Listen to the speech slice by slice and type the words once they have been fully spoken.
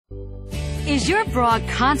Is your bra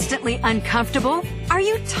constantly uncomfortable? Are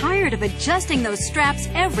you tired of adjusting those straps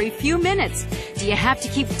every few minutes? Do you have to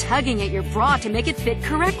keep tugging at your bra to make it fit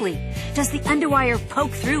correctly? Does the underwire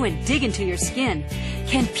poke through and dig into your skin?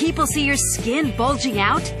 Can people see your skin bulging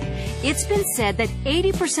out? It's been said that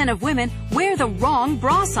 80% of women wear the wrong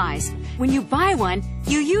bra size. When you buy one,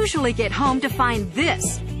 you usually get home to find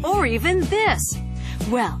this, or even this.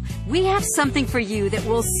 Well, we have something for you that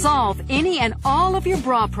will solve any and all of your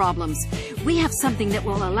bra problems. We have something that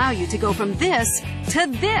will allow you to go from this to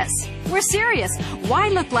this. We're serious. Why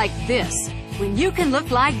look like this when you can look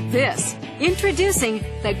like this? Introducing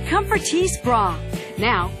the Comfortisse Bra.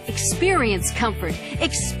 Now, experience comfort,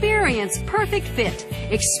 experience perfect fit,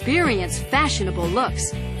 experience fashionable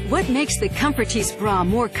looks. What makes the Comfortisse Bra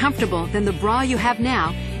more comfortable than the bra you have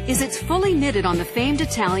now is it's fully knitted on the famed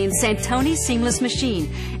Italian Santoni seamless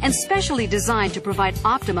machine and specially designed to provide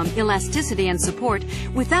optimum elasticity and support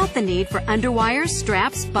without the need for underwires,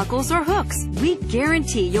 straps, buckles, or hooks. We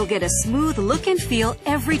guarantee you'll get a smooth look and feel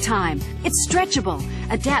every time. It's stretchable,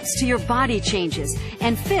 adapts to your body changes,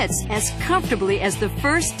 and fits as comfortably as the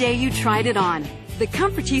first day you tried it on. The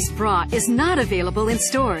Comfortisse Bra is not available in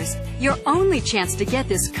stores. Your only chance to get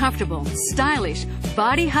this comfortable, stylish,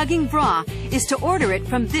 body-hugging bra is to order it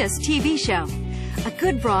from this TV show. A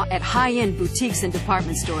good bra at high-end boutiques and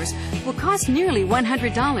department stores will cost nearly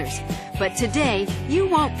 $100. But today, you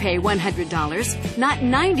won't pay $100, not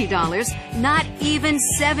 $90, not even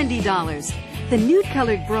 $70. The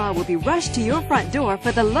nude-colored bra will be rushed to your front door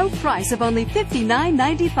for the low price of only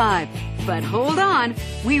 $59.95. But hold on,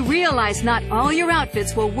 we realize not all your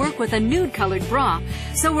outfits will work with a nude-colored bra,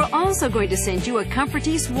 so we're also going to send you a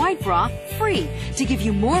Comfortisse white bra free to give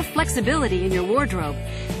you more flexibility in your wardrobe.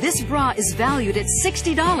 This bra is valued at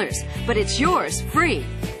 $60, but it's yours free.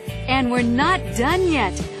 And we're not done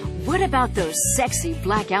yet. What about those sexy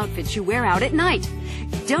black outfits you wear out at night?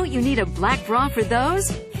 Don't you need a black bra for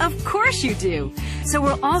those? Of course you do. So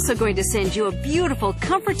we're also going to send you a beautiful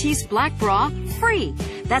Comfortisse black bra free.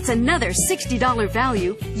 That's another $60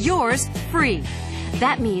 value, yours free.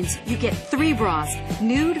 That means you get 3 bras,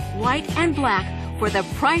 nude, white, and black, for the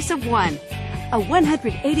price of one. A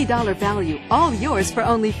 $180 value, all yours for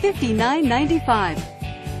only $59.95.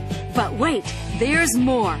 But wait, there's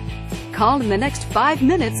more. Call in the next 5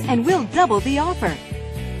 minutes and we'll double the offer.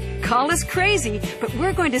 Call us crazy, but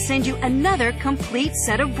we're going to send you another complete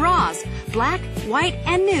set of bras, black, white,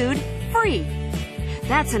 and nude, free.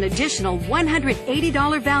 That's an additional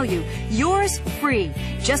 $180 value, yours free.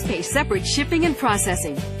 Just pay separate shipping and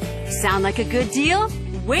processing. Sound like a good deal?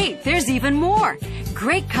 Wait, there's even more.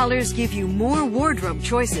 Great colors give you more wardrobe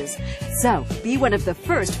choices. So, be one of the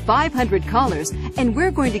first 500 callers, and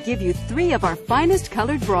we're going to give you 3 of our finest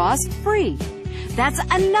colored bras free. That's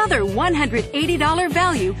another $180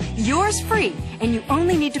 value, yours free, and you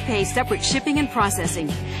only need to pay separate shipping and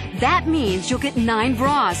processing. That means you'll get 9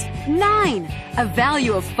 bras. 9! A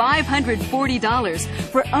value of $540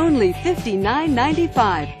 for only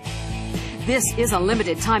 $59.95. This is a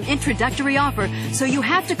limited time introductory offer, so you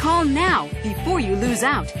have to call now before you lose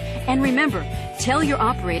out. And remember, tell your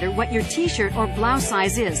operator what your t-shirt or blouse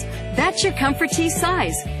size is. That's your Comfortisse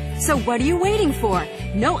size. So what are you waiting for?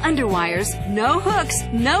 No underwires, no hooks,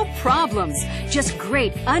 no problems. Just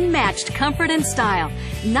great, unmatched comfort and style.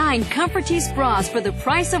 9 Comfortisse bras for the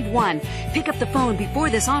price of one. Pick up the phone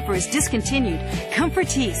before this offer is discontinued.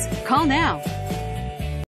 Comfortisse. Call now.